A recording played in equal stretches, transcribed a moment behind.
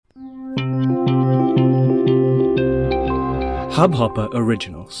Hubhopper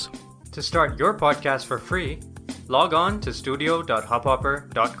Originals. To start your podcast for free, log on to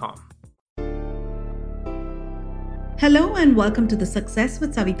studio.hubhopper.com. Hello and welcome to the Success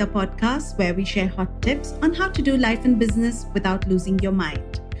with Savita podcast, where we share hot tips on how to do life and business without losing your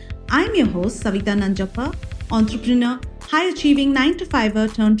mind. I'm your host, Savita Nanjappa, entrepreneur, high-achieving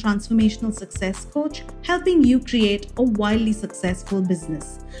 9-to-5er turned transformational success coach, helping you create a wildly successful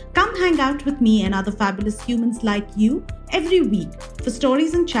business. Come hang out with me and other fabulous humans like you every week for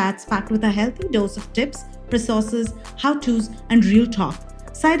stories and chats packed with a healthy dose of tips, resources, how-tos, and real talk.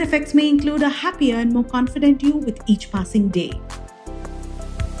 Side effects may include a happier and more confident you with each passing day.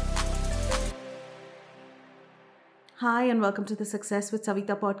 Hi, and welcome to the Success with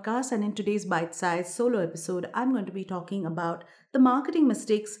Savita podcast. And in today's bite-sized solo episode, I'm going to be talking about the marketing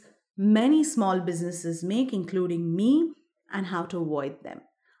mistakes many small businesses make, including me, and how to avoid them.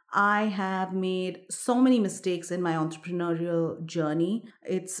 I have made so many mistakes in my entrepreneurial journey.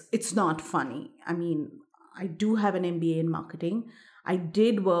 It's not funny. I mean, I do have an MBA in marketing. I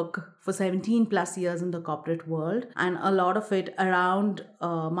did work for 17 plus years in the corporate world, and a lot of it around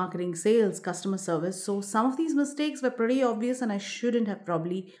marketing, sales, customer service. So some of these mistakes were pretty obvious and I shouldn't have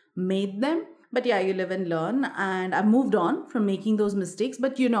probably made them. But yeah, you live and learn, and I've moved on from making those mistakes.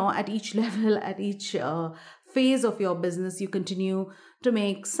 But at each level, at each phase of your business, you continue to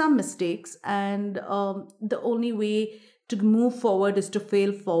make some mistakes, and the only way to move forward is to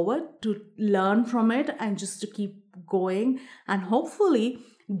fail forward, to learn from it, and just to keep going, and hopefully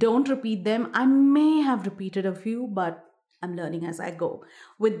don't repeat them. I may have repeated a few, but I'm learning as I go.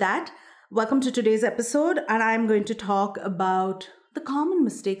 With that, welcome to today's episode, and I'm going to talk about the common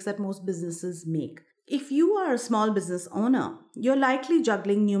mistakes that most businesses make. If you are a small business owner, you're likely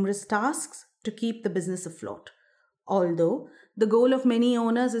juggling numerous tasks to keep the business afloat. Although the goal of many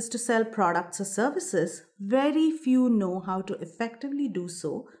owners is to sell products or services, very few know how to effectively do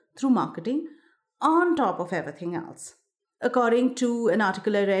so through marketing on top of everything else. According to an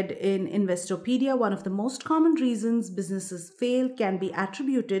article I read in Investopedia, one of the most common reasons businesses fail can be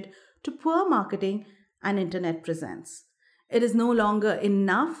attributed to poor marketing and internet presence. It is no longer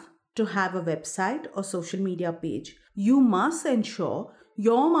enough to have a website or social media page. You must ensure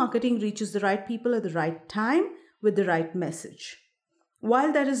your marketing reaches the right people at the right time with the right message.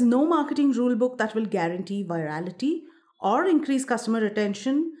 While there is no marketing rulebook that will guarantee virality or increase customer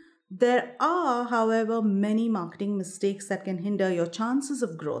retention, there are, however, many marketing mistakes that can hinder your chances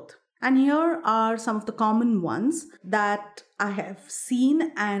of growth. And here are some of the common ones that I have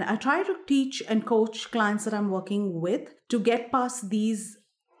seen, and I try to teach and coach clients that I'm working with to get past these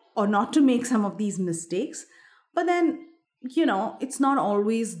or not to make some of these mistakes. But then, it's not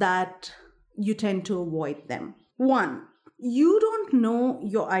always that you tend to avoid them. One, you don't know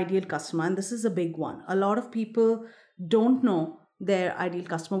your ideal customer, and this is a big one. A lot of people don't know their ideal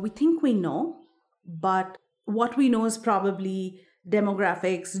customer. We think we know, but what we know is probably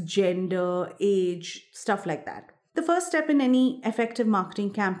demographics, gender, age, stuff like that. The first step in any effective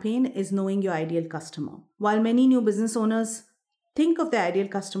marketing campaign is knowing your ideal customer. While many new business owners think of their ideal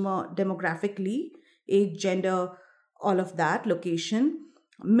customer demographically, age, gender, all of that, location,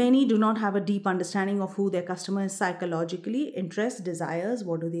 many do not have a deep understanding of who their customer is psychologically, interests, desires,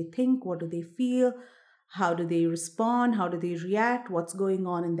 what do they think, what do they feel, how do they respond, how do they react, what's going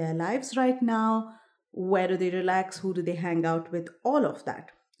on in their lives right now, where do they relax, who do they hang out with, all of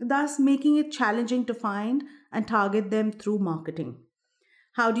that. Thus, making it challenging to find and target them through marketing.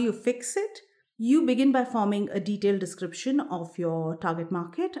 How do you fix it? You begin by forming a detailed description of your target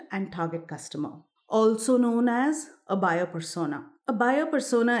market and target customer, also known as a buyer persona. A buyer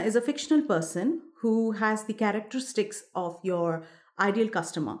persona is a fictional person who has the characteristics of your ideal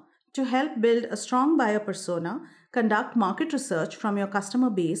customer. To help build a strong buyer persona, conduct market research from your customer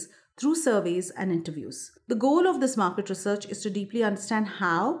base through surveys and interviews. The goal of this market research is to deeply understand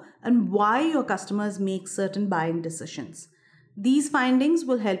how and why your customers make certain buying decisions. These findings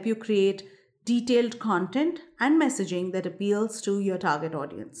will help you create detailed content and messaging that appeals to your target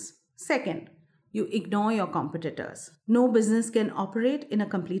audience. Second, you ignore your competitors. No business can operate in a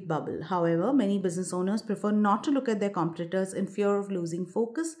complete bubble. However, many business owners prefer not to look at their competitors in fear of losing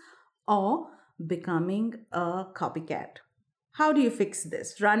focus or becoming a copycat. How do you fix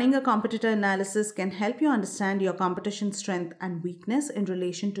this? Running a competitor analysis can help you understand your competition's strength and weakness in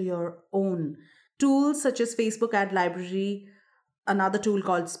relation to your own. Tools such as Facebook Ad Library, another tool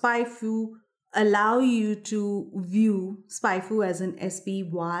called SpyFu, allow you to view SpyFu as in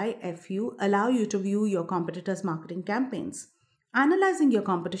SPYFU, allow you to view your competitors' marketing campaigns. Analyzing your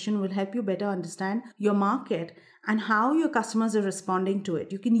competition will help you better understand your market and how your customers are responding to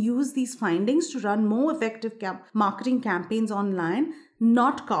it. You can use these findings to run more effective marketing campaigns online,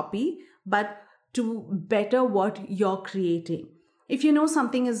 not copy, but to better what you're creating. If you know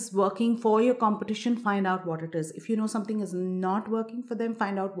something is working for your competition, find out what it is. If you know something is not working for them,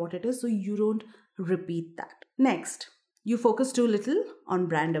 find out what it is so you don't repeat that. Next, you focus too little on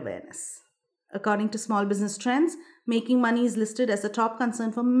brand awareness. According to Small Business Trends, making money is listed as a top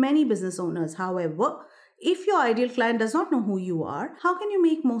concern for many business owners. However, if your ideal client does not know who you are, how can you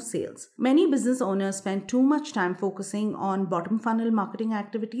make more sales? Many business owners spend too much time focusing on bottom funnel marketing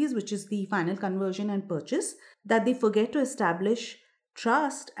activities, which is the final conversion and purchase, that they forget to establish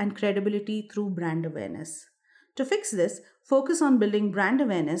trust and credibility through brand awareness. To fix this, focus on building brand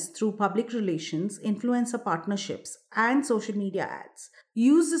awareness through public relations, influencer partnerships, and social media ads.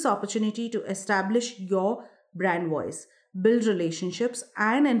 Use this opportunity to establish your brand voice, build relationships,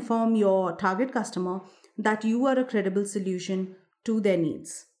 and inform your target customer that you are a credible solution to their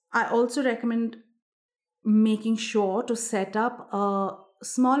needs. I also recommend making sure to set up a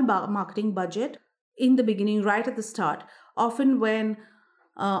small marketing budget in the beginning, right at the start. Often when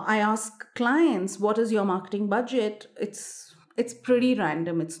I ask clients, what is your marketing budget? It's pretty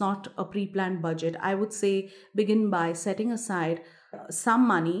random. It's not a pre-planned budget. I would say begin by setting aside some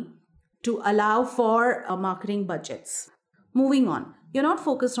money to allow for marketing budgets. Moving on, you're not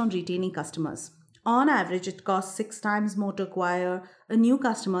focused on retaining customers. On average, it costs 6 times more to acquire a new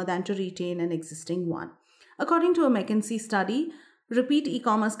customer than to retain an existing one. According to a McKinsey study, repeat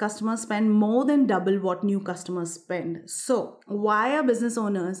e-commerce customers spend more than double what new customers spend. So, why are business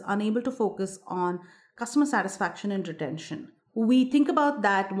owners unable to focus on customer satisfaction and retention? We think about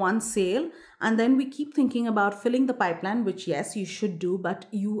that one sale and then we keep thinking about filling the pipeline, which yes, you should do, but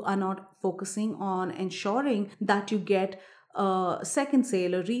you are not focusing on ensuring that you get a second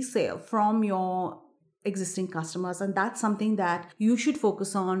sale, a resale from your existing customers. And that's something that you should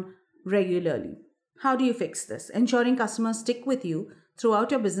focus on regularly. How do you fix this? Ensuring customers stick with you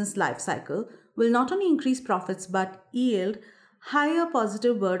throughout your business life cycle will not only increase profits but yield higher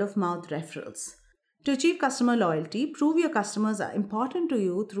positive word of mouth referrals. To achieve customer loyalty, prove your customers are important to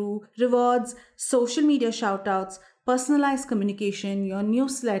you through rewards, social media shoutouts, personalized communication, your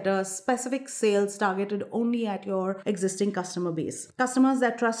newsletter, specific sales targeted only at your existing customer base. Customers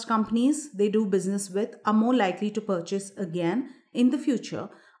that trust companies they do business with are more likely to purchase again in the future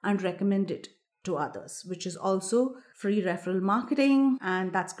and recommend it to others, which is also free referral marketing,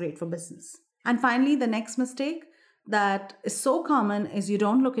 and that's great for business. And finally, the next mistake that is so common is you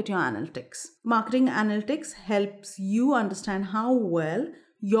don't look at your analytics. Marketing analytics helps you understand how well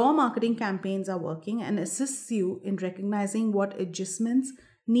your marketing campaigns are working and assists you in recognizing what adjustments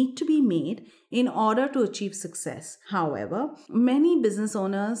need to be made in order to achieve success. However, many business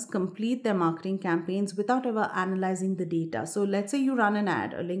owners complete their marketing campaigns without ever analyzing the data. So let's say you run an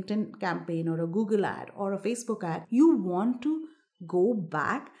ad, a LinkedIn campaign or a Google ad or a Facebook ad. You want to go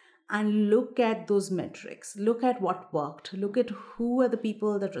back and look at those metrics. Look at what worked. Look at who are the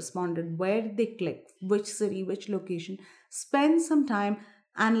people that responded, where did they click, which city, which location. Spend some time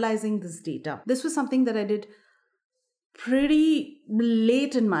analyzing this data. This was something that I did pretty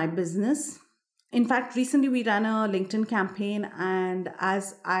late in my business. In fact, recently we ran a LinkedIn campaign, and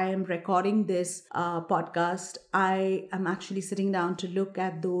as I am recording this podcast, I am actually sitting down to look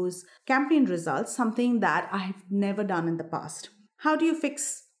at those campaign results, something that I have never done in the past. How do you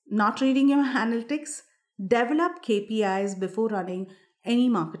fix not reading your analytics? Develop KPIs before running any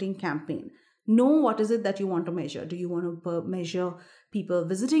marketing campaign. Know what is it that you want to measure. Do you want to measure people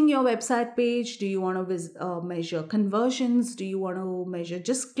visiting your website page? Do you want to measure conversions? Do you want to measure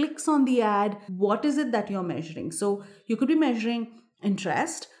just clicks on the ad? What is it that you're measuring? So you could be measuring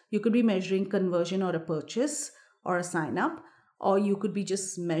interest, you could be measuring conversion or a purchase or a sign up, or you could be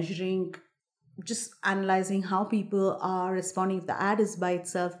just analyzing how people are responding, if the ad is by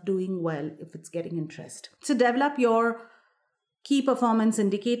itself doing well, if it's getting interest. So develop your key performance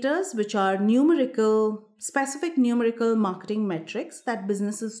indicators, which are specific numerical marketing metrics that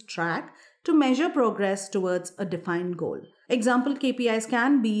businesses track to measure progress towards a defined goal. Example KPIs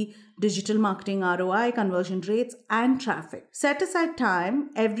can be digital marketing ROI, conversion rates, and traffic. Set aside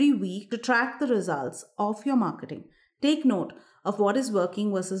time every week to track the results of your marketing. Take note of what is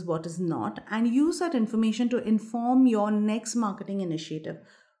working versus what is not, and use that information to inform your next marketing initiative.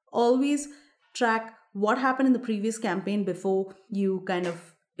 Always track what happened in the previous campaign before you kind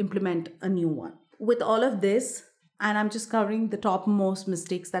of implement a new one. With all of this, and I'm just covering the topmost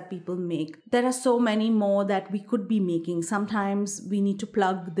mistakes that people make. There are so many more that we could be making. Sometimes we need to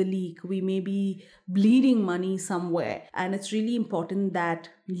plug the leak. We may be bleeding money somewhere. And it's really important that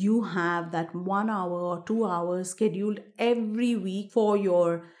you have that 1 hour or 2 hours scheduled every week for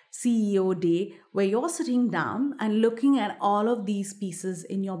your CEO day, where you're sitting down and looking at all of these pieces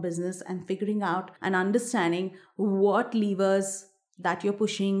in your business and figuring out and understanding what levers that you're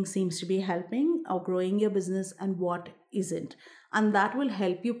pushing seems to be helping or growing your business and what isn't. And that will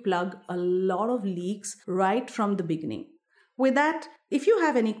help you plug a lot of leaks right from the beginning. With that, if you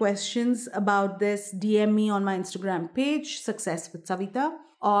have any questions about this, DM me on my Instagram page, Success with Savita,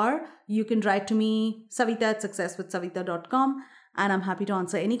 or you can write to me, savita@successwithsavita.com, and I'm happy to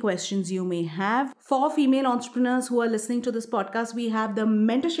answer any questions you may have. For female entrepreneurs who are listening to this podcast, we have the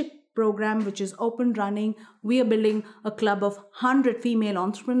mentorship program, which is open running. We are building a club of 100 female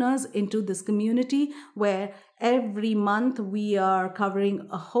entrepreneurs into this community where every month we are covering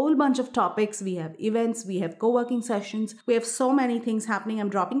a whole bunch of topics. We have events, we have co-working sessions, we have so many things happening.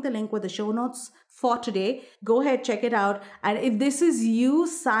 I'm dropping the link with the show notes for today. Go ahead, check it out. And if this is you,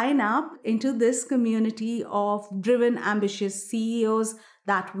 sign up into this community of driven, ambitious CEOs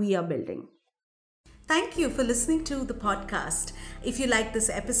that we are building. Thank you for listening to the podcast. If you like this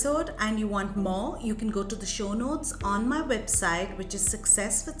episode and you want more, you can go to the show notes on my website, which is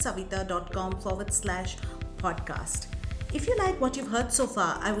successwithsavita.com/podcast. If you like what you've heard so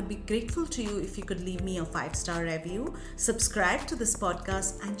far, I would be grateful to you if you could leave me a 5-star review, subscribe to this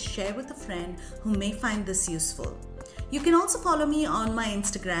podcast, and share with a friend who may find this useful. You can also follow me on my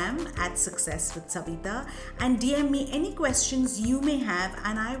Instagram @successwithsavita and DM me any questions you may have,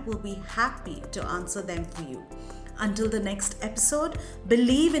 and I will be happy to answer them for you. Until the next episode,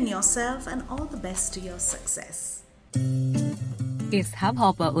 believe in yourself and all the best to your success. इस hub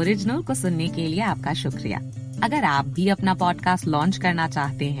hopper original को सुनने के लिए आपका शुक्रिया। अगर आप भी अपना पॉडकास्ट लॉन्च करना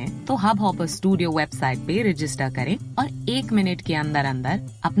चाहते हैं, तो हब हॉपर स्टूडियो वेबसाइट पे रजिस्टर करें और 1 मिनट के अंदर अंदर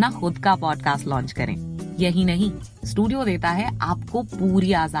अपना खुद का पॉडकास्ट लॉन्च करें। यही नहीं, स्टूडियो देता है आपको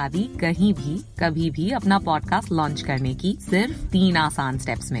पूरी आजादी कहीं भी कभी भी अपना पॉडकास्ट लॉन्च करने की, सिर्फ 3 आसान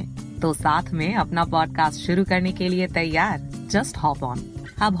स्टेप्स में। तो साथ में अपना पॉडकास्ट शुरू करने के लिए तैयार? Just hop on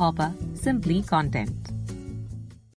hub hopper, simply content.